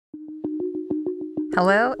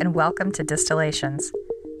Hello and welcome to Distillations.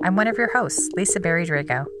 I'm one of your hosts, Lisa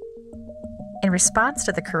Berry-Drago. In response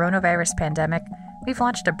to the coronavirus pandemic, we've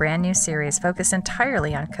launched a brand new series focused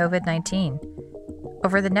entirely on COVID-19.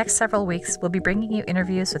 Over the next several weeks, we'll be bringing you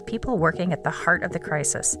interviews with people working at the heart of the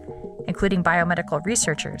crisis, including biomedical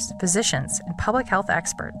researchers, physicians, and public health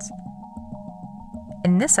experts.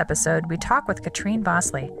 In this episode, we talk with Katrine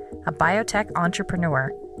Bosley, a biotech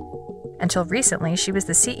entrepreneur. Until recently, she was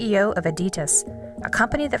the CEO of Editas, a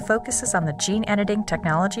company that focuses on the gene editing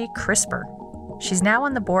technology CRISPR. She's now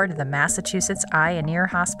on the board of the Massachusetts Eye and Ear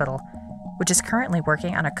Hospital, which is currently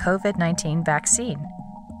working on a COVID-19 vaccine.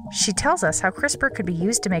 She tells us how CRISPR could be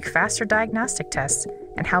used to make faster diagnostic tests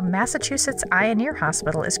and how Massachusetts Eye and Ear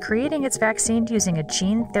Hospital is creating its vaccine using a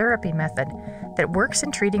gene therapy method that works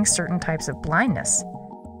in treating certain types of blindness.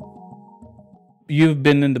 You've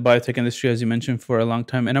been in the biotech industry, as you mentioned, for a long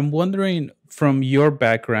time. And I'm wondering, from your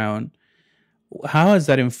background, how has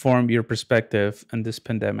that informed your perspective on this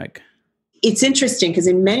pandemic? It's interesting because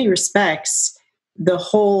in many respects, the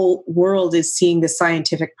whole world is seeing the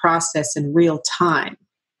scientific process in real time.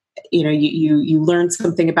 You know, you learn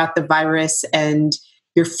something about the virus and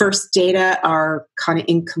your first data are kind of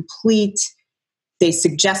incomplete. They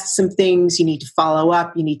suggest some things. You need to follow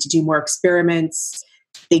up. You need to do more experiments.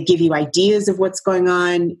 They give you ideas of what's going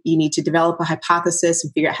on. You need to develop a hypothesis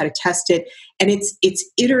and figure out how to test it. And it's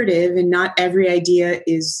iterative, and not every idea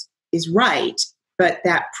is right. But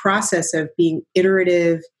that process of being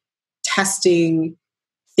iterative, testing,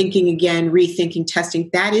 thinking again, rethinking, testing,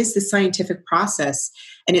 that is the scientific process.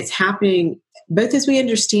 And it's happening both as we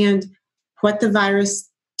understand what the virus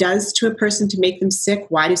does to a person to make them sick.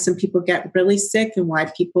 Why do some people get really sick and why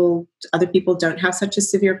other people don't have such a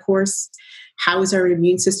severe course? How is our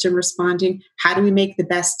immune system responding? How do we make the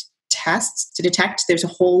best tests to detect? There's a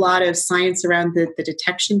whole lot of science around the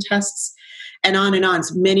detection tests and on and on.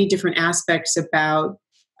 So many different aspects about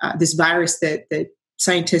this virus that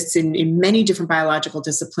scientists in many different biological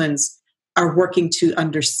disciplines are working to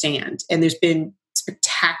understand. And there's been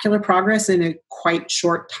spectacular progress in a quite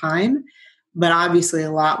short time, but obviously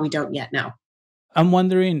a lot we don't yet know. I'm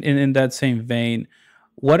wondering, in that same vein,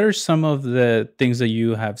 what are some of the things that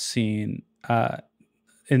you have seen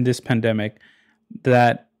in this pandemic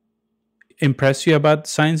that impress you about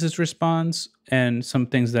science's response, and some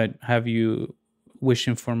things that have you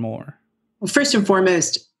wishing for more? Well, first and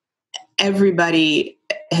foremost, everybody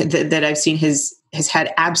that I've seen has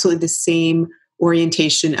had absolutely the same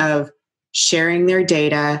orientation of sharing their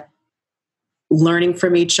data, learning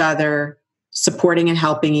from each other, supporting and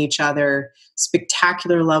helping each other,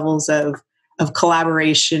 spectacular levels of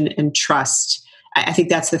collaboration and trust. I think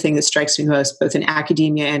that's the thing that strikes me most, both in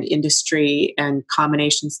academia and industry and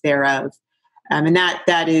combinations thereof. And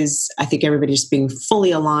that is, I think, everybody just being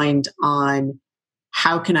fully aligned on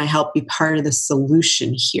how can I help be part of the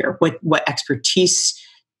solution here? What expertise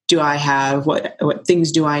do I have? What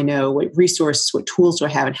things do I know? What resources, what tools do I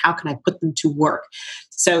have? And how can I put them to work?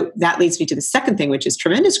 So that leads me to the second thing, which is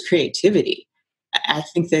tremendous creativity. I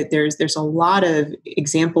think that there's a lot of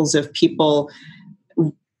examples of people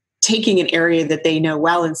taking an area that they know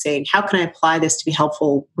well and saying, how can I apply this to be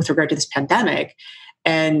helpful with regard to this pandemic?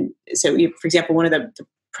 And so, for example, one of the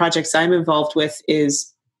projects I'm involved with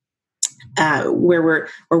is where we're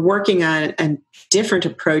working on a different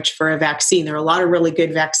approach for a vaccine. There are a lot of really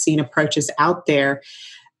good vaccine approaches out there,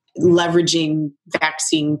 leveraging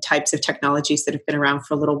vaccine types of technologies that have been around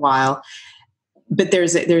for a little while. But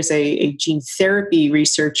there's a gene therapy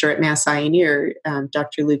researcher at Mass Eye and Ear,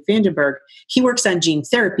 Dr. Luc Vandenberg. He works on gene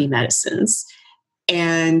therapy medicines.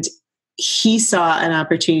 And he saw an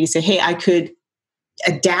opportunity to say, hey, I could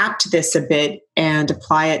adapt this a bit and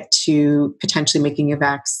apply it to potentially making a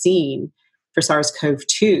vaccine for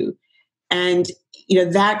SARS-CoV-2. And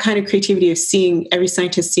that kind of creativity of seeing every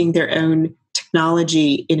scientist seeing their own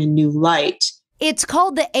technology in a new light. It's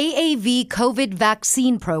called the AAV COVID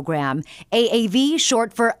vaccine program. AAV,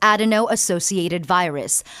 short for adeno-associated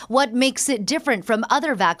virus. What makes it different from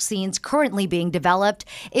other vaccines currently being developed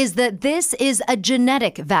is that this is a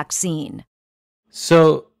genetic vaccine.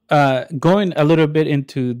 So going a little bit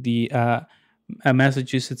into the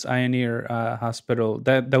Massachusetts Eye and Ear Hospital,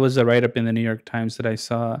 that was a write-up in the New York Times that I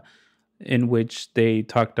saw in which they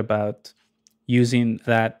talked about using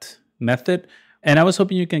that method. And I was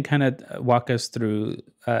hoping you can kind of walk us through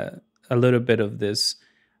a little bit of this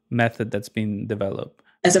method that's being developed.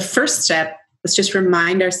 As a first step, let's just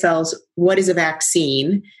remind ourselves, what is a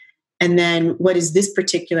vaccine? And then what is this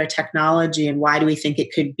particular technology and why do we think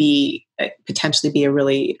it could be potentially be a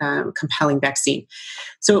really compelling vaccine?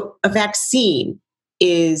 So a vaccine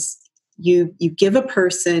is you give a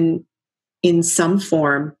person in some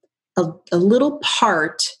form a little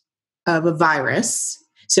part of a virus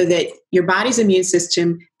so that your body's immune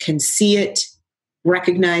system can see it,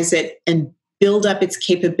 recognize it, and build up its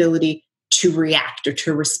capability to react or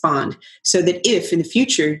to respond. So that if in the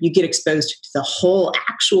future you get exposed to the whole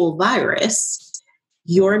actual virus,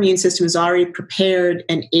 your immune system is already prepared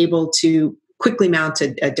and able to quickly mount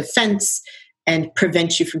a defense and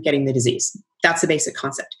prevent you from getting the disease. That's the basic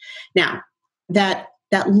concept. Now, that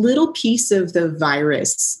little piece of the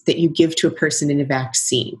virus that you give to a person in a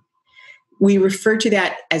vaccine, we refer to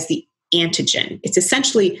that as the antigen. It's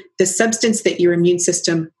essentially the substance that your immune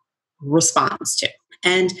system responds to.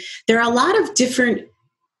 And there are a lot of different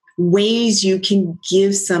ways you can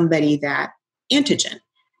give somebody that antigen.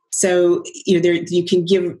 So, you can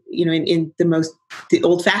give, in the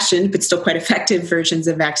old-fashioned but still quite effective versions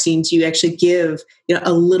of vaccines, you actually give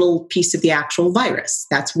a little piece of the actual virus.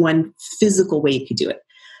 That's one physical way you could do it.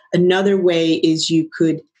 Another way is you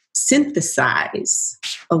could synthesize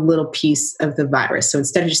a little piece of the virus. So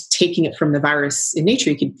instead of just taking it from the virus in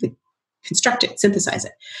nature, you could construct it, synthesize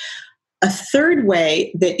it. A third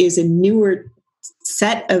way that is a newer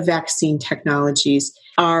set of vaccine technologies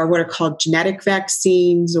are what are called genetic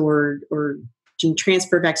vaccines or gene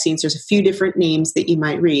transfer vaccines. There's a few different names that you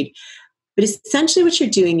might read. But essentially what you're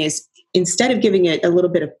doing is instead of giving it a little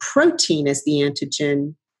bit of protein as the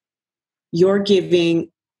antigen, you're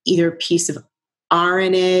giving either a piece of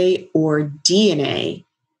RNA or DNA,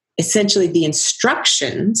 essentially the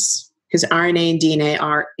instructions, because RNA and DNA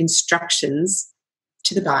are instructions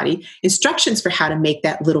to the body, instructions for how to make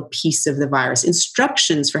that little piece of the virus,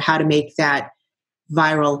 instructions for how to make that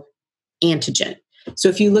viral antigen. So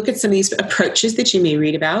if you look at some of these approaches that you may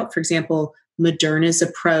read about, for example, Moderna's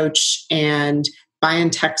approach and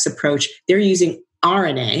BioNTech's approach, they're using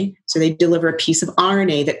RNA. So they deliver a piece of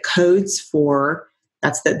RNA that codes for,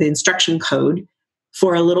 that's the instruction code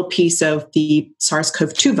for a little piece of the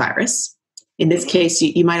SARS-CoV-2 virus. In this case,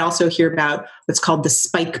 you might also hear about what's called the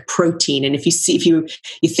spike protein. And if you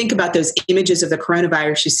think about those images of the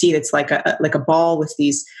coronavirus, you see it's like a ball with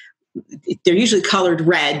these. They're usually colored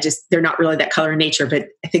red. Just they're not really that color in nature, but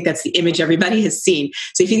I think that's the image everybody has seen.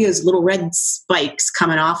 So if you see those little red spikes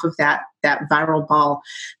coming off of that viral ball,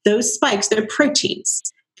 those spikes, they're proteins,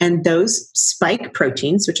 and those spike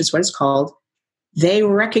proteins, which is what it's called, they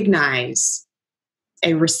recognize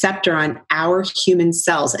a receptor on our human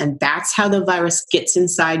cells, and that's how the virus gets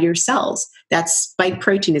inside your cells. That spike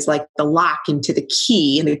protein is like the lock into the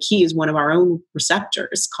key, and the key is one of our own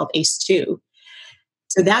receptors called ACE2.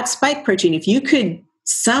 So that spike protein, if you could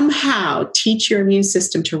somehow teach your immune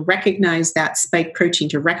system to recognize that spike protein,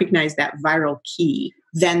 to recognize that viral key,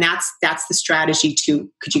 then that's the strategy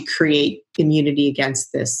could you create immunity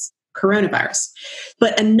against this coronavirus.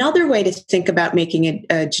 But another way to think about making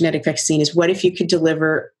a genetic vaccine is what if you could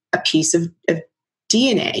deliver a piece of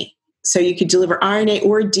DNA? So you could deliver RNA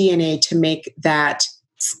or DNA to make that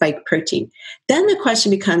spike protein. Then the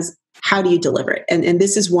question becomes, how do you deliver it? And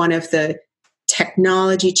this is one of the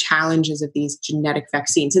technology challenges of these genetic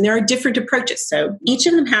vaccines. And there are different approaches. So each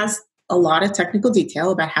of them has a lot of technical detail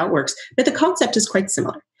about how it works, but the concept is quite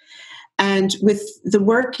similar. And with the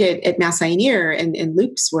work at Mount Sinai and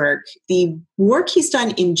Luke's work, the work he's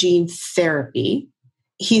done in gene therapy,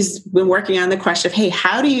 he's been working on the question of, hey,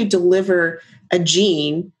 how do you deliver a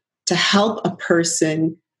gene to help a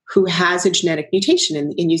person who has a genetic mutation?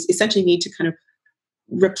 And you essentially need to kind of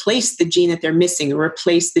replace the gene that they're missing or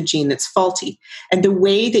replace the gene that's faulty. And the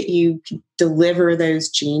way that you can deliver those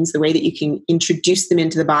genes, the way that you can introduce them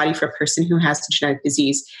into the body for a person who has a genetic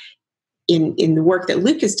disease, in the work that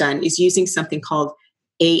Luke has done, is using something called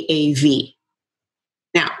AAV.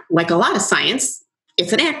 Now, like a lot of science,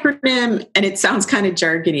 it's an acronym and it sounds kind of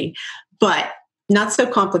jargony, but not so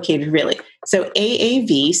complicated, really. So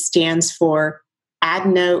AAV stands for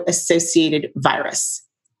adeno-associated virus.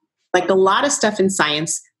 Like a lot of stuff in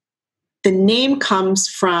science, the name comes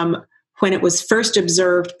from when it was first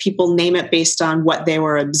observed, people name it based on what they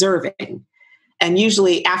were observing. And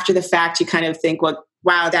usually after the fact, you kind of think, well,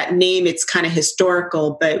 wow, that name, it's kind of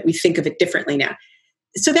historical, but we think of it differently now.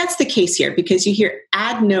 So that's the case here, because you hear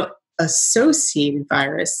adeno-associated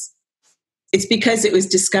virus. It's because it was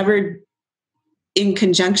discovered in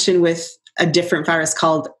conjunction with a different virus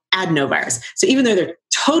called adenovirus. So even though they're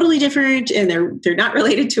totally different and they're not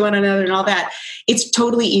related to one another and all that, it's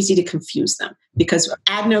totally easy to confuse them because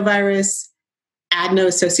adenovirus,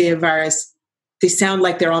 adeno-associated virus, they sound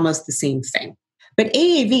like they're almost the same thing. But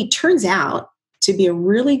AAV turns out to be a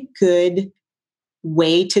really good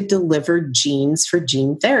way to deliver genes for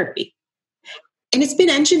gene therapy. And it's been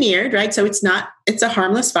engineered, right? So it's a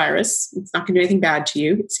harmless virus. It's not going to do anything bad to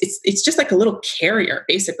you. It's just like a little carrier,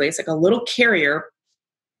 basically. It's like a little carrier,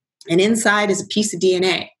 and inside is a piece of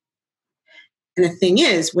DNA. And the thing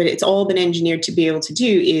is, what it's all been engineered to be able to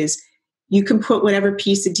do is you can put whatever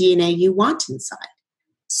piece of DNA you want inside.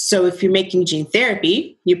 So if you're making gene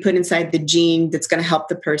therapy, you put inside the gene that's going to help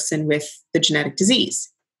the person with the genetic disease.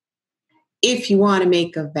 If you want to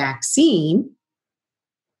make a vaccine,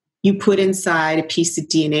 you put inside a piece of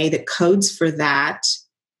DNA that codes for that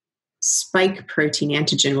spike protein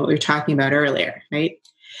antigen, what we were talking about earlier, right?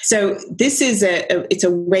 So this is it's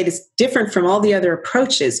a way that's different from all the other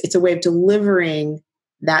approaches. It's a way of delivering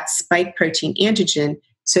that spike protein antigen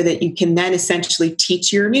so that you can then essentially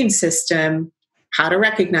teach your immune system how to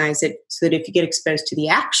recognize it, so that if you get exposed to the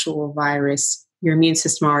actual virus, your immune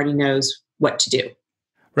system already knows what to do.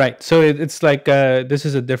 Right. So it's like this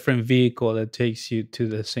is a different vehicle that takes you to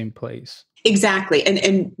the same place. Exactly.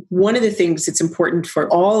 And one of the things that's important for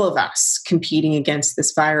all of us competing against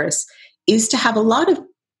this virus is to have a lot of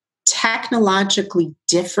technologically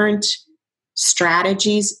different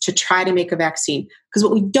strategies to try to make a vaccine. Because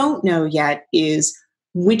what we don't know yet is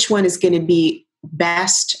which one is going to be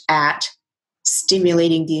best at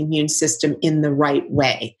stimulating the immune system in the right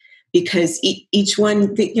way. Because each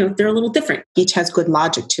one, they're a little different. Each has good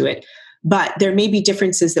logic to it. But there may be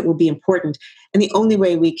differences that will be important. And the only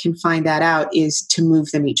way we can find that out is to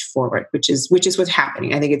move them each forward, which is what's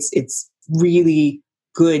happening. I think it's really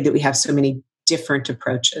good that we have so many different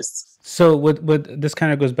approaches. So what this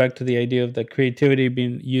kind of goes back to the idea of the creativity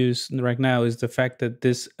being used right now is the fact that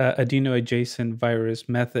this adeno-adjacent virus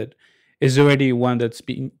method is already one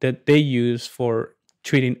that they use for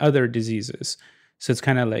treating other diseases. So it's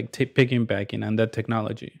kind of like piggybacking on that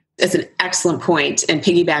technology. That's an excellent point. And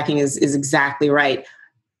piggybacking is exactly right.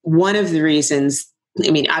 One of the reasons,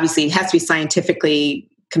 obviously it has to be scientifically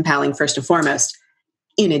compelling first and foremost.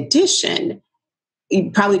 In addition,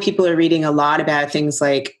 probably people are reading a lot about things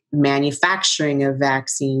like manufacturing of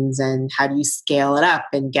vaccines and how do you scale it up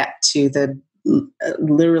and get to the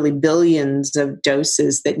literally billions of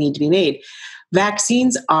doses that need to be made.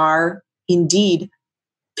 Vaccines are indeed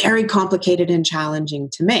very complicated and challenging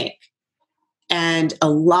to make. And a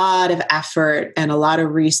lot of effort and a lot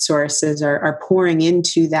of resources are pouring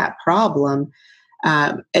into that problem.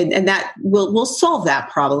 And that will solve that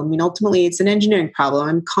problem. Ultimately, it's an engineering problem.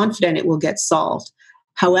 I'm confident it will get solved.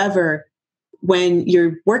 However, when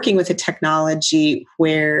you're working with a technology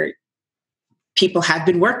where people have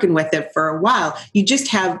been working with it for a while, you just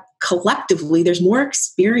have collectively, there's more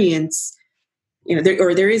experience,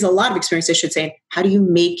 there is a lot of experience, I should say. How do you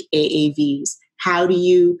make AAVs? How do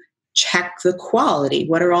you check the quality?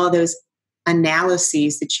 What are all those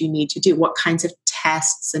analyses that you need to do? What kinds of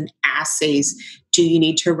tests and assays do you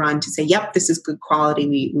need to run to say, yep, this is good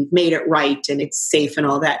quality, we've made it right and it's safe and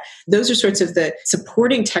all that? Those are sorts of the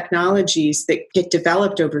supporting technologies that get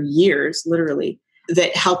developed over years, literally,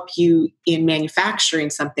 that help you in manufacturing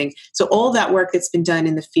something. So all that work that's been done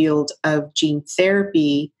in the field of gene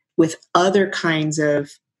therapy with other kinds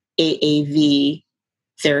of AAV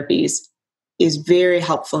therapies is very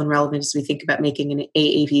helpful and relevant as we think about making an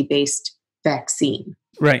AAV-based vaccine.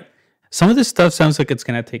 Right. Some of this stuff sounds like it's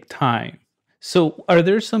going to take time. So are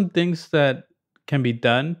there some things that can be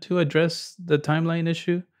done to address the timeline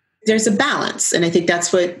issue? There's a balance. And I think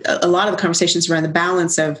that's what a lot of the conversations around the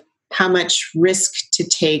balance of how much risk to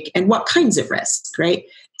take and what kinds of risk, right?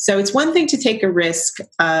 So it's one thing to take a risk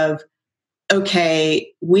of,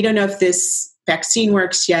 okay, we don't know if this vaccine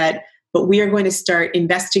works yet, but we are going to start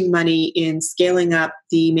investing money in scaling up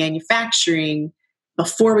the manufacturing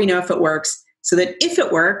before we know if it works, so that if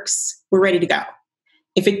it works, we're ready to go.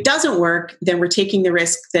 If it doesn't work, then we're taking the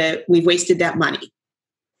risk that we've wasted that money.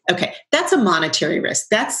 Okay, that's a monetary risk.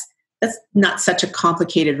 That's not such a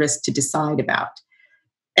complicated risk to decide about.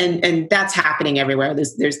 And that's happening everywhere.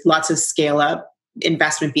 There's lots of scale up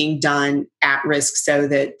investment being done at risk so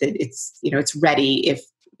that it's ready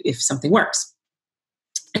if something works.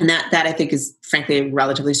 And that I think is frankly a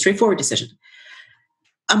relatively straightforward decision.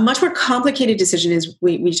 A much more complicated decision is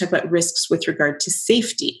we talk about risks with regard to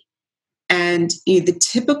safety. And the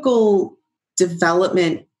typical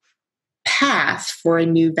development path for a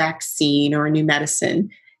new vaccine or a new medicine,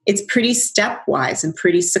 it's pretty stepwise and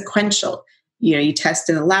pretty sequential. You test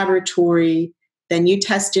in a laboratory, then you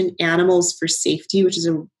test in animals for safety, which is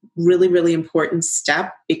a really, really important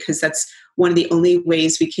step because that's one of the only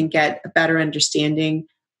ways we can get a better understanding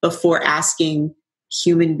before asking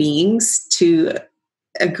human beings to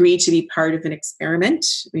agree to be part of an experiment.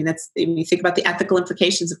 That's, when you think about the ethical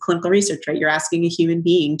implications of clinical research, right? You're asking a human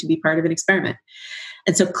being to be part of an experiment.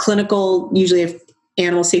 And so clinical, usually if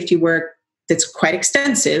animal safety work that's quite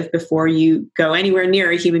extensive before you go anywhere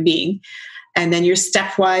near a human being. And then you're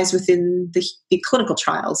stepwise within the clinical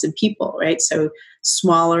trials in people, right? So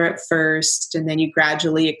smaller at first, and then you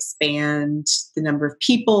gradually expand the number of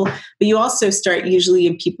people. But you also start usually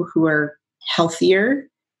in people who are healthier,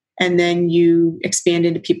 and then you expand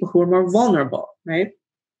into people who are more vulnerable, right?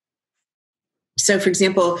 So, for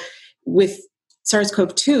example, with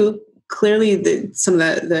SARS-CoV-2, clearly some of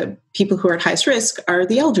the people who are at highest risk are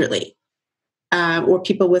the elderly, or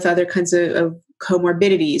people with other kinds of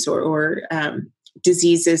comorbidities or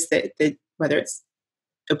diseases that whether it's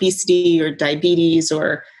obesity or diabetes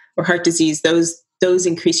or heart disease, those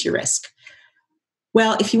increase your risk.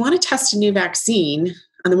 Well, if you want to test a new vaccine,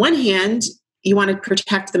 on the one hand, you want to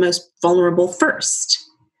protect the most vulnerable first,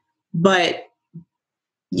 but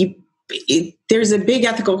there's a big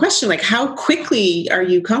ethical question, like how quickly are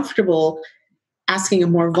you comfortable asking a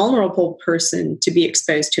more vulnerable person to be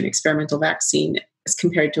exposed to an experimental vaccine as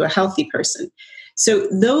compared to a healthy person? So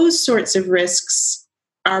those sorts of risks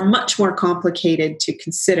are much more complicated to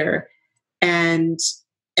consider. And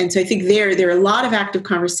so I think there are a lot of active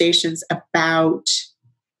conversations about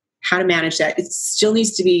how to manage that. It still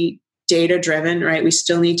needs to be data-driven, right? We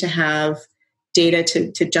still need to have data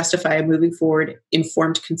to justify moving forward,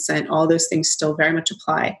 informed consent, all those things still very much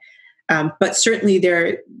apply. But certainly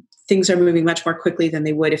things are moving much more quickly than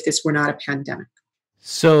they would if this were not a pandemic.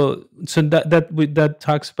 So that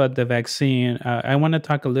talks about the vaccine. I want to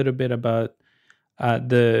talk a little bit about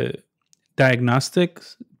the diagnostic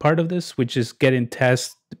part of this, which is be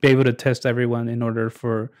able to test everyone in order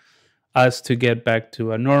for us to get back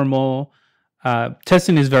to a normal.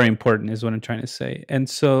 Testing is very important, is what I'm trying to say. And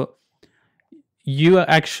so you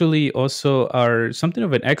actually also are something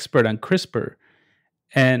of an expert on CRISPR,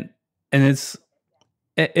 and it's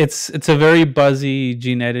a very buzzy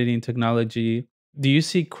gene editing technology. Do you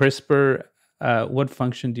see CRISPR? What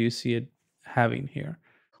function do you see it having here?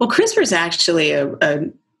 Well, CRISPR is actually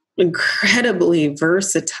an incredibly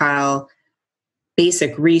versatile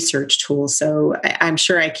basic research tool. So I'm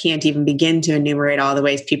sure I can't even begin to enumerate all the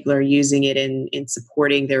ways people are using it in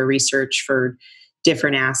supporting their research for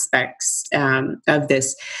different aspects of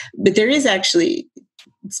this. But there is actually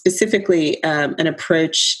specifically an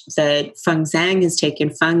approach that Feng Zhang has taken.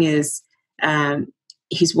 Feng is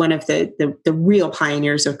he's one of the real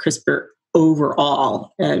pioneers of CRISPR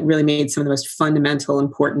overall. Really made some of the most fundamental,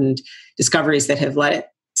 important discoveries that have let it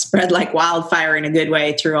spread like wildfire in a good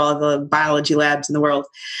way through all the biology labs in the world.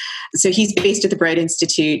 So he's based at the Bright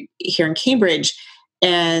Institute here in Cambridge.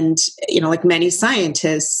 And, like many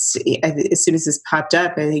scientists, as soon as this popped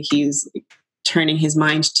up, I think he's turning his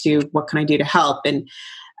mind to what can I do to help? And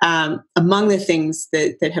among the things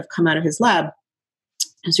that have come out of his lab,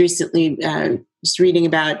 I was recently just reading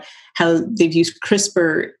about how they've used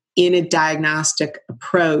CRISPR in a diagnostic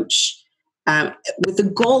approach with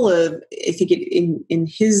the goal of, I think in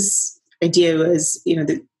his idea was,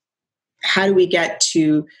 how do we get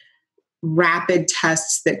to rapid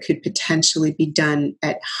tests that could potentially be done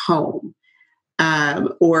at home,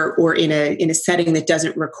 or in a setting that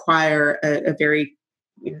doesn't require a very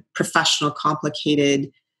professional,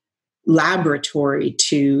 complicated laboratory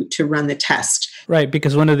to run the test. Right,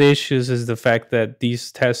 because one of the issues is the fact that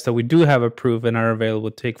these tests that we do have approved and are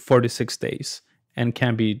available take 4 to 6 days and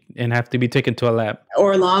have to be taken to a lab.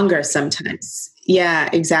 Or longer sometimes. Yeah,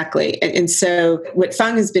 exactly. And so what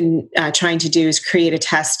Feng has been trying to do is create a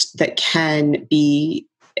test that can be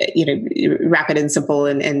rapid and simple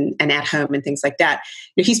and at home and things like that.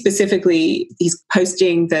 He's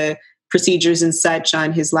posting the procedures and such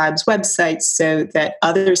on his lab's website so that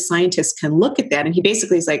other scientists can look at that. And he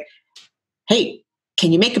basically is like, hey,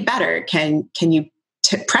 can you make it better? Can you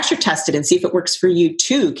pressure test it and see if it works for you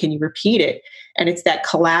too? Can you repeat it? And it's that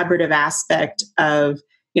collaborative aspect of,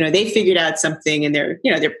 they figured out something and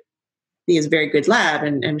he has a very good lab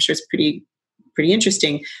and I'm sure it's pretty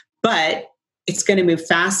interesting, but it's going to move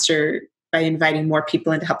faster by inviting more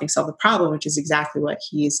people into helping solve the problem, which is exactly what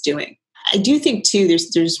he is doing. I do think too,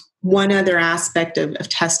 there's one other aspect of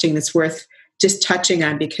testing that's worth just touching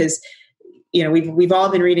on because, we've all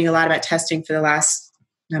been reading a lot about testing for the last,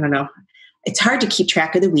 I don't know, it's hard to keep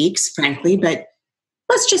track of the weeks, frankly, but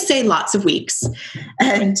let's just say lots of weeks.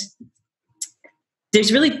 And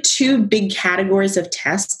there's really 2 big categories of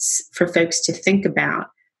tests for folks to think about.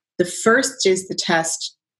 The first is the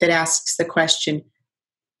test that asks the question,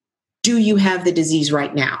 do you have the disease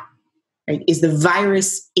right now? Right? Is the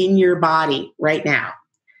virus in your body right now?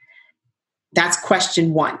 That's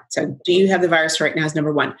question 1. So do you have the virus right now is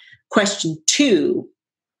number 1. Question 2,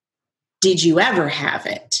 did you ever have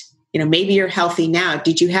it? Maybe you're healthy now.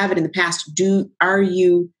 Did you have it in the past? Are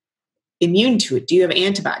you immune to it? Do you have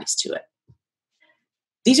antibodies to it?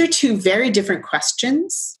 These are two very different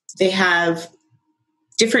questions. They have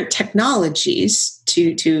different technologies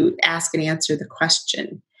to ask and answer the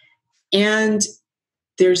question. And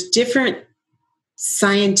there's different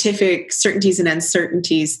scientific certainties and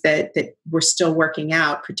uncertainties that we're still working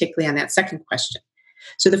out, particularly on that second question.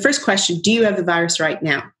 So the first question, do you have the virus right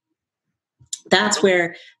now? That's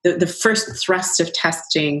where the first thrust of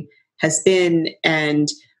testing has been, and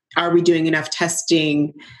are we doing enough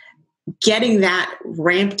testing? Getting that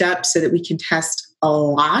ramped up so that we can test a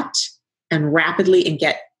lot and rapidly and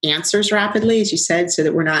get answers rapidly, as you said, so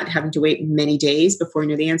that we're not having to wait many days before we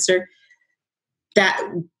know the answer. That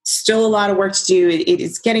still a lot of work to do. It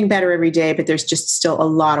is getting better every day, but there's just still a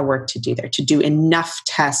lot of work to do there, to do enough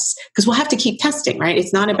tests, because we'll have to keep testing, right?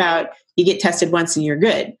 It's not about you get tested once and you're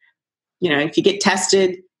good. If you get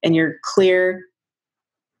tested and you're clear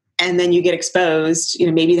and then you get exposed,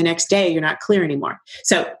 maybe the next day you're not clear anymore.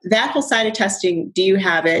 So that whole side of testing, do you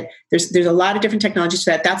have it? There's a lot of different technologies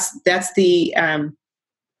for that. That's the, when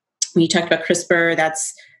you talked about CRISPR,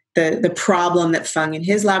 that's the problem that Fung and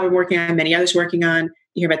his lab are working on, many others working on.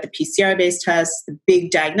 You hear about the PCR-based tests, the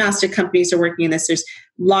big diagnostic companies are working on this. There's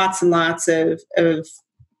lots and lots of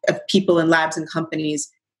people and labs and companies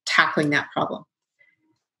tackling that problem.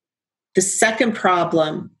 The second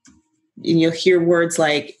problem, and you'll hear words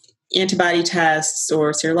like antibody tests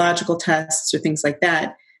or serological tests or things like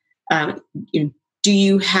that. Do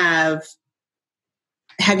you have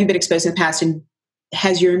you been exposed in the past, and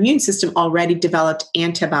has your immune system already developed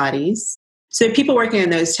antibodies? So there are people working on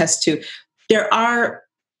those tests too. There are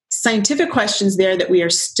scientific questions there that we are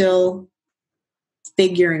still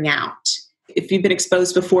figuring out. If you've been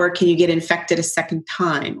exposed before, can you get infected a second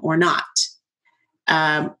time or not?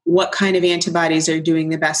 What kind of antibodies are doing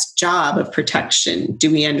the best job of protection? Do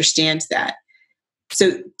we understand that?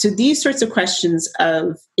 So these sorts of questions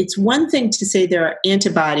of, it's one thing to say there are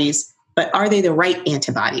antibodies, but are they the right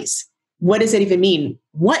antibodies? What does that even mean?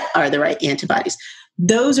 What are the right antibodies?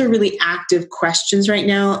 Those are really active questions right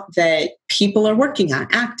now that people are working on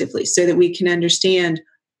actively, so that we can understand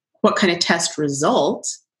what kind of test result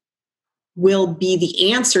will be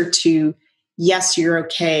the answer to, yes, you're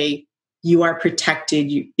okay, you are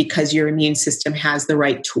protected because your immune system has the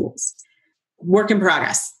right tools. Work in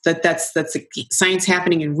progress. That's science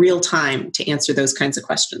happening in real time to answer those kinds of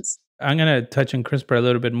questions. I'm going to touch on CRISPR a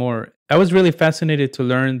little bit more. I was really fascinated to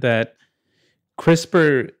learn that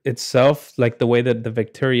CRISPR itself, like the way that the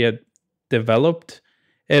bacteria developed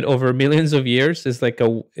it over millions of years, is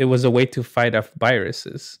it was a way to fight off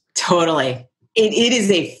viruses. Totally. It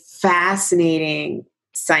is a fascinating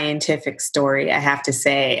scientific story, I have to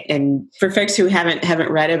say. And for folks who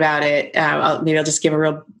haven't read about it, I'll just give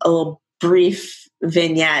a little brief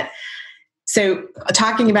vignette. So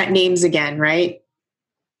talking about names again, right?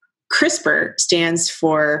 CRISPR stands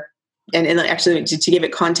for, and actually to give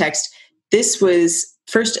it context, this was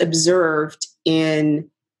first observed in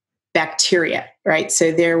bacteria, right?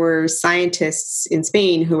 So there were scientists in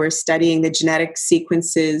Spain who were studying the genetic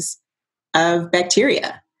sequences of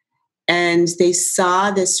bacteria. And they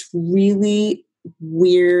saw this really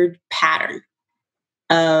weird pattern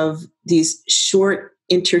of these short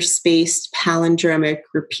interspaced palindromic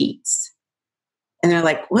repeats. And they're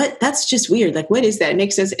like, what? That's just weird. Like, what is that? It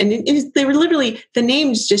makes sense. And they were literally, the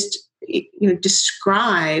names just,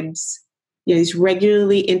 describes, these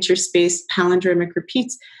regularly interspaced palindromic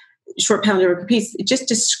repeats, short palindromic repeats. It just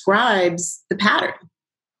describes the pattern.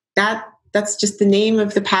 That's just the name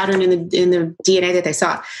of the pattern in the DNA that they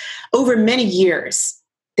saw. Over many years,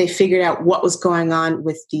 they figured out what was going on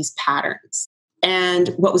with these patterns. And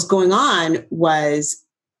what was going on was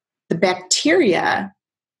the bacteria.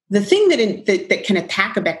 The thing that can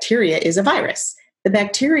attack a bacteria is a virus. The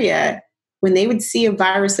bacteria, when they would see a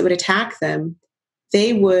virus that would attack them,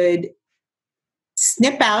 they would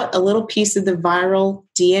snip out a little piece of the viral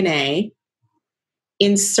DNA,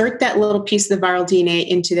 insert that little piece of the viral DNA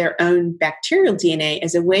into their own bacterial DNA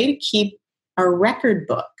as a way to keep a record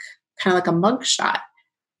book, kind of like a mugshot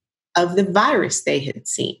of the virus they had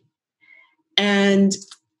seen. And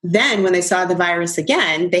then when they saw the virus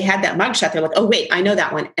again, they had that mugshot. They're like, oh, wait, I know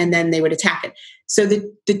that one. And then they would attack it. So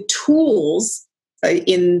the tools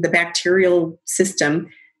in the bacterial system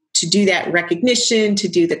to do that recognition, to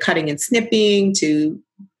do the cutting and snipping, to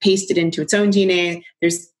paste it into its own DNA,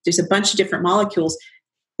 there's a bunch of different molecules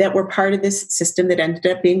that were part of this system that ended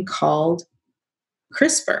up being called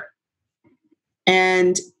CRISPR.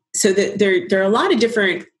 And so there are a lot of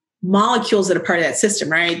different molecules that are part of that system,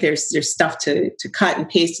 right? There's stuff to cut and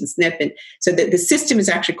paste and snip. And so the system is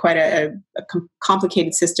actually quite a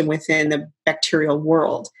complicated system within the bacterial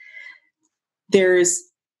world. There's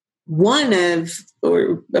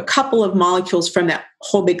or a couple of molecules from that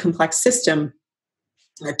whole big complex system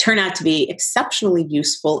that turn out to be exceptionally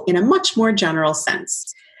useful in a much more general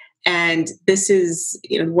sense. And this is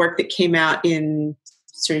work that came out in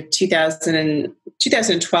sort of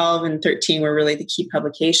 2012 and 13 were really the key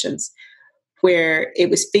publications, where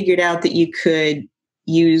it was figured out that you could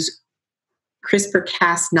use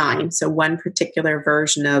CRISPR-Cas9, so one particular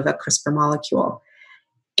version of a CRISPR molecule.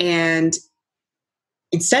 And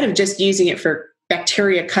instead of just using it for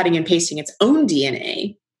bacteria cutting and pasting its own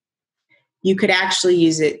DNA, you could actually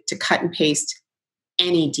use it to cut and paste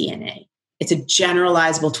any DNA. It's a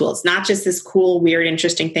generalizable tool. It's not just this cool, weird,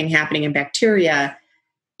 interesting thing happening in bacteria.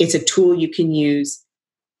 It's a tool you can use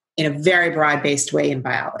in a very broad-based way in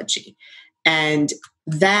biology. And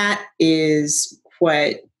that is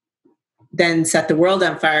what then set the world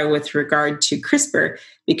on fire with regard to CRISPR,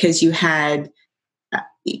 because you had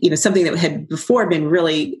something that had before been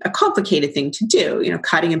really a complicated thing to do,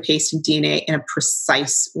 cutting and pasting DNA in a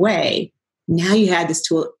precise way. Now you had this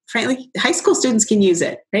tool. Frankly, high school students can use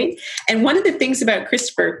it, right? And one of the things about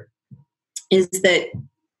CRISPR is that,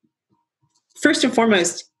 first and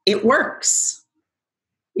foremost, it works.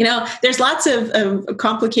 There's lots of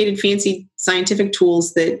complicated, fancy scientific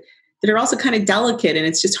tools that are also kind of delicate, and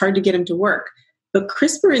it's just hard to get them to work. But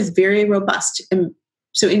CRISPR is very robust. And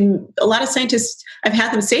so a lot of scientists, I've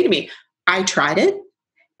had them say to me, I tried it,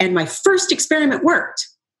 and my first experiment worked.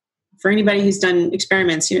 For anybody who's done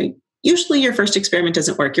experiments, usually your first experiment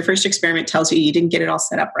doesn't work. Your first experiment tells you didn't get it all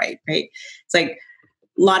set up right? It's like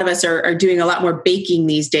a lot of us are doing a lot more baking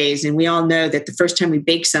these days, and we all know that the first time we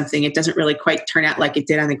bake something, it doesn't really quite turn out like it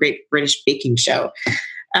did on the Great British Baking Show.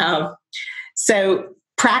 So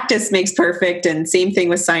practice makes perfect, and same thing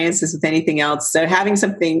with science as with anything else. So having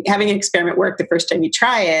an experiment work the first time you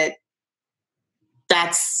try it,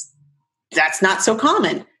 that's not so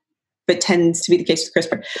common, but tends to be the case with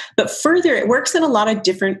CRISPR. But further, it works in a lot of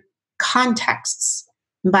different contexts.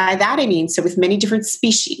 By that I mean, so with many different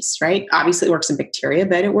species, right? Obviously it works in bacteria,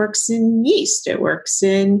 but it works in yeast, it works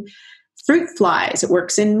in fruit flies, it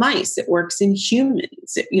works in mice, it works in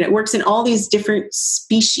humans, it works in all these different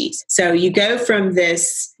species. So you go from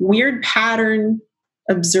this weird pattern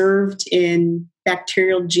observed in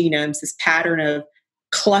bacterial genomes, this pattern of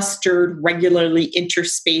clustered, regularly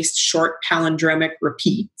interspaced, short palindromic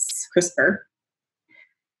repeats, CRISPR,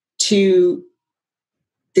 to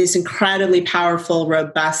this incredibly powerful,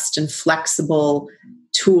 robust, and flexible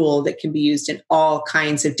tool that can be used in all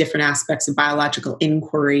kinds of different aspects of biological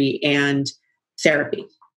inquiry and therapy.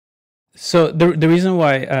 So the reason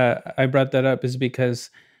why I brought that up is because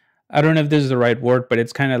I don't know if this is the right word, but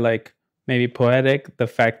it's kind of like maybe poetic, the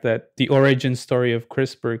fact that the origin story of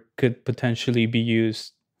CRISPR could potentially be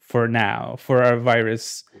used for our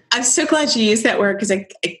virus. I'm so glad you used that word, because I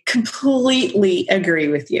completely agree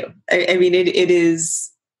with you. I mean, it is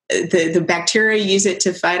the bacteria use it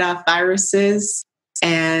to fight off viruses,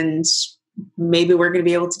 and maybe we're going to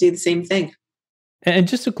be able to do the same thing. And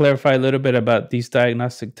just to clarify a little bit about these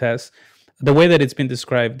diagnostic tests, the way that it's been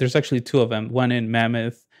described, there's actually two of them, one in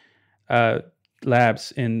Mammoth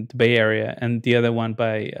Labs in the Bay Area, and the other one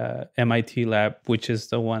by MIT Lab, which is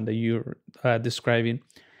the one that you're describing.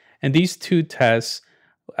 And these two tests,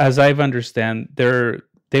 as I understand,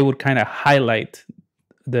 they would kind of highlight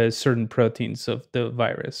the certain proteins of the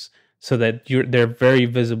virus so that they're very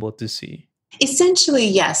visible to see. Essentially,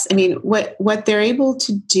 yes. I mean, what they're able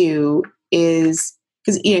to do is,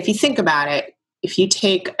 because if you think about it, if you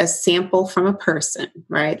take a sample from a person,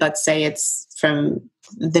 right? Let's say it's from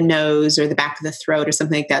the nose or the back of the throat or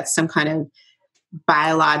something like that, some kind of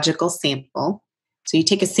biological sample. So you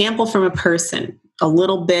take a sample from a person, a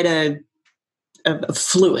little bit of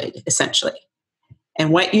fluid, essentially.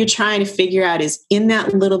 And what you're trying to figure out is, in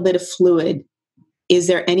that little bit of fluid, is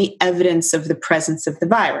there any evidence of the presence of the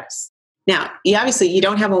virus? Now, you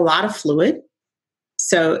don't have a lot of fluid.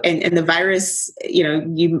 So, and the virus,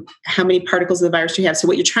 how many particles of the virus do you have? So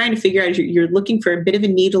what you're trying to figure out is you're looking for a bit of a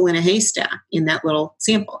needle in a haystack in that little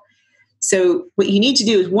sample. So what you need to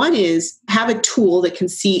do is, one is have a tool that can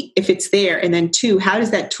see if it's there. And then two, how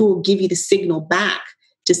does that tool give you the signal back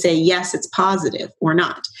to say, yes, it's positive or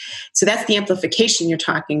not? So that's the amplification you're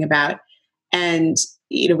talking about. And,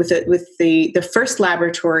 with the first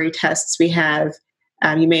laboratory tests we have,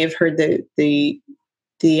 you may have heard the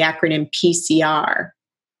acronym PCR.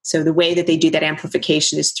 So the way that they do that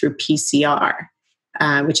amplification is through PCR,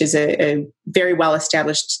 which is a very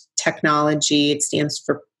well-established technology. It stands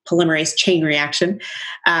for polymerase chain reaction.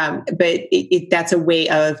 But that's a way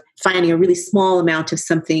of finding a really small amount of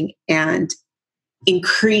something and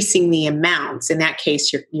increasing the amounts. In that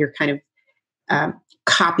case, you're kind of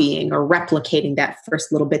copying or replicating that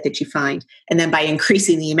first little bit that you find. And then by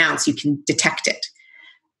increasing the amounts, you can detect it.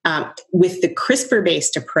 With the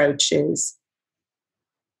CRISPR-based approaches,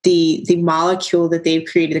 the molecule that they've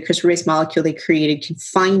created, the CRISPR-based molecule they created, can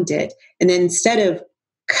find it. And then instead of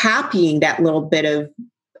copying that little bit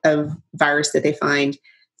of virus that they find,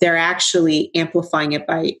 they're actually amplifying it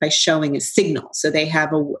by showing a signal. So they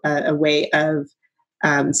have a way of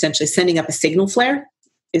essentially sending up a signal flare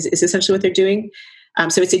is essentially what they're doing.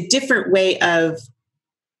 So it's a different way of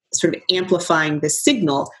sort of amplifying the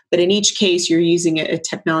signal, but in each case, you're using a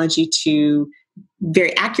technology to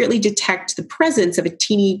very accurately detect the presence of a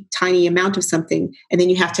teeny tiny amount of something, and then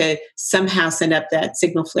you have to somehow send up that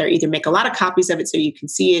signal flare, either make a lot of copies of it so you can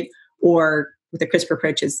see it, or with the CRISPR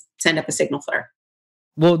approaches, send up a signal flare.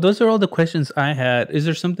 Well, those are all the questions I had. Is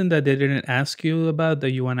there something that they didn't ask you about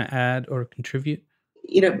that you want to add or contribute?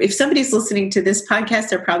 If somebody's listening to this podcast,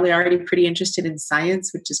 they're probably already pretty interested in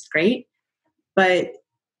science, which is great. But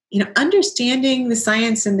understanding the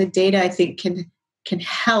science and the data, I think, can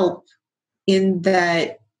help in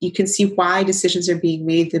that you can see why decisions are being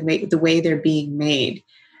made the way they're being made.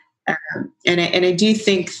 And I do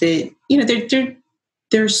think that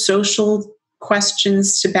there's social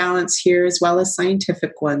questions to balance here as well as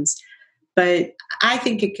scientific ones. But I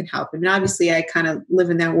think it can help. I mean, obviously, I kind of live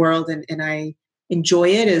in that world and I enjoy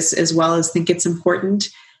it as well as think it's important.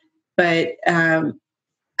 But I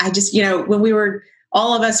just, when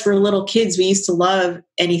all of us were little kids, we used to love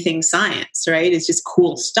anything science, right? It's just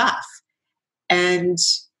cool stuff. And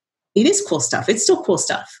it is cool stuff. It's still cool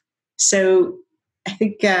stuff. So I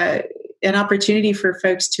think an opportunity for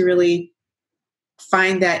folks to really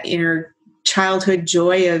find that inner childhood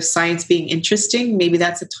joy of science being interesting, maybe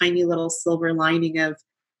that's a tiny little silver lining of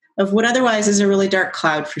what otherwise is a really dark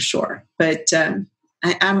cloud for sure. But I'm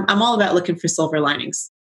all about looking for silver linings.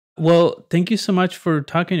 Well, thank you so much for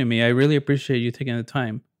talking to me. I really appreciate you taking the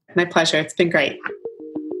time. My pleasure. It's been great.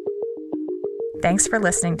 Thanks for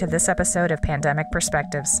listening to this episode of Pandemic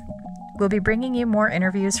Perspectives. We'll be bringing you more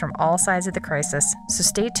interviews from all sides of the crisis, so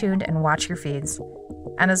stay tuned and watch your feeds.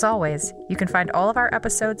 And as always, you can find all of our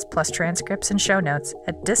episodes plus transcripts and show notes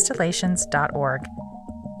at distillations.org.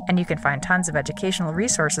 And you can find tons of educational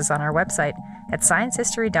resources on our website at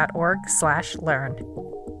sciencehistory.org/learn.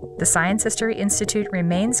 The Science History Institute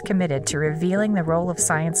remains committed to revealing the role of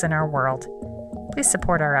science in our world. Please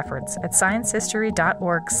support our efforts at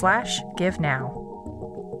sciencehistory.org/give now.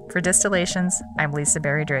 For Distillations, I'm Lisa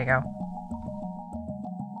Berry-Drago.